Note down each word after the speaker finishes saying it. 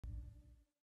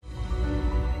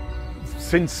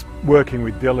Since working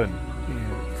with Dylan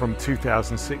from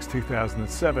 2006,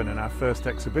 2007 and our first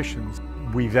exhibitions,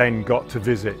 we then got to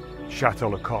visit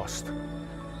Chateau Coste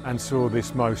and saw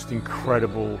this most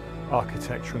incredible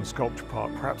architecture and sculpture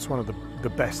park, perhaps one of the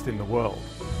best in the world.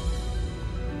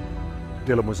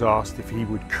 Dylan was asked if he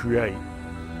would create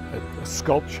a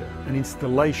sculpture, an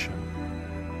installation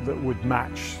that would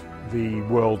match the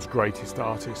world's greatest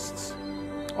artists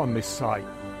on this site.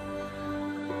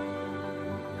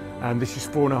 And this is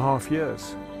 4.5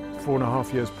 years.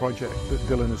 4.5 years project that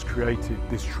Dylan has created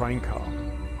this train car.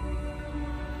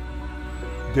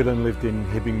 Dylan lived in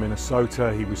Hibbing,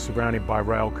 Minnesota. He was surrounded by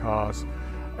rail cars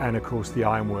and of course the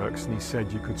ironworks, and he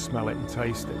said you could smell it and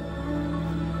taste it.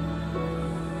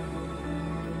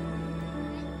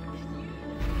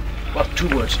 Well,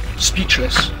 2 words: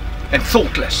 speechless and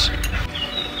thoughtless.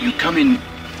 You come into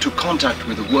contact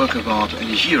with a work of art, and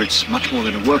here it's much more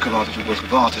than a work of art. It's a work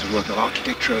of art, it's a work of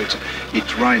architecture,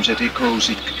 it rhymes, it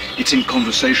echoes, it's in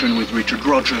conversation with Richard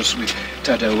Rogers, with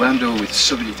Tadao Ando,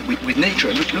 with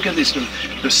nature. Look at this,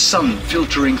 the sun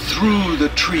filtering through the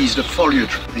trees, the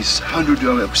foliage, these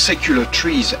 100 secular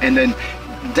trees, and then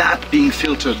that being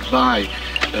filtered by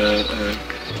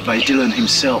Dylan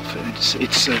himself.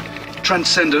 It's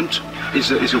transcendent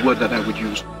is a word that I would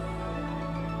use.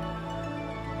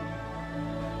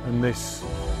 And this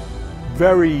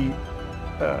very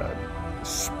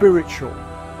spiritual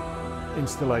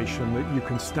installation that you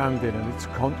can stand in, and it's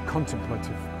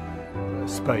contemplative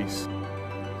space.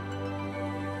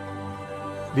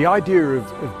 The idea of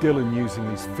Dylan using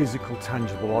these physical,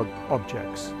 tangible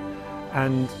objects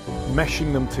and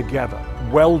meshing them together,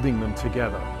 welding them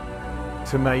together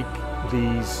to make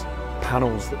these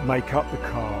panels that make up the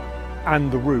car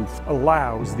and the roof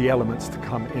allows the elements to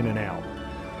come in and out.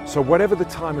 So whatever the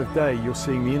time of day, you're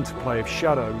seeing the interplay of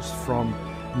shadows from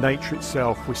nature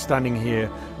itself. We're standing here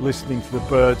listening to the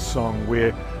bird song.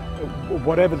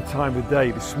 Whatever the time of day,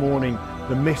 this morning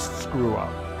the mists grew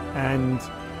up, and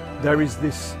there is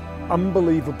this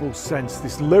unbelievable sense,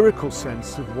 this lyrical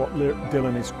sense of what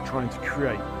Dylan is trying to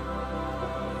create.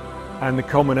 And the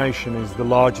culmination is the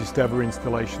largest ever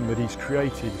installation that he's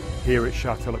created here at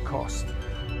Chateau Coste.